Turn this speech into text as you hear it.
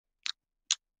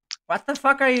What the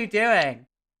fuck are you doing?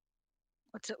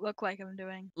 What's it look like I'm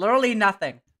doing? Literally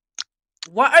nothing.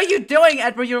 What are you doing,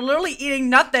 Edward? You're literally eating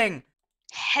nothing.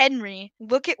 Henry,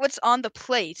 look at what's on the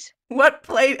plate. What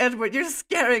plate, Edward? You're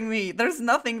scaring me. There's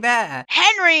nothing there.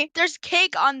 Henry, there's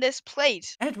cake on this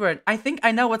plate. Edward, I think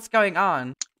I know what's going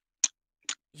on.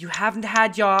 You haven't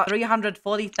had your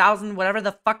 340,000 whatever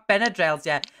the fuck Benadryls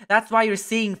yet. That's why you're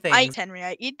seeing things. Henry,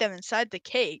 I eat them inside the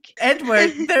cake.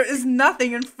 Edward, there is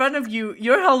nothing in front of you.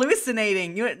 You're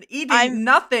hallucinating. You're eating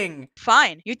nothing.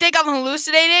 Fine. You think I'm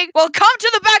hallucinating? Well, come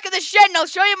to the back of the shed and I'll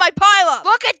show you my pileup.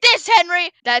 Look at this, Henry.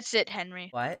 That's it, Henry.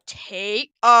 What?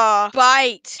 Take a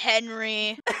bite,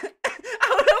 Henry. Out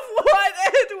of what,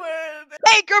 Edward?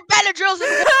 Take your Benadryls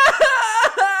and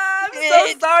I'm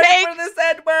so sorry for this,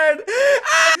 Edward.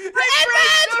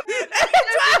 Edward!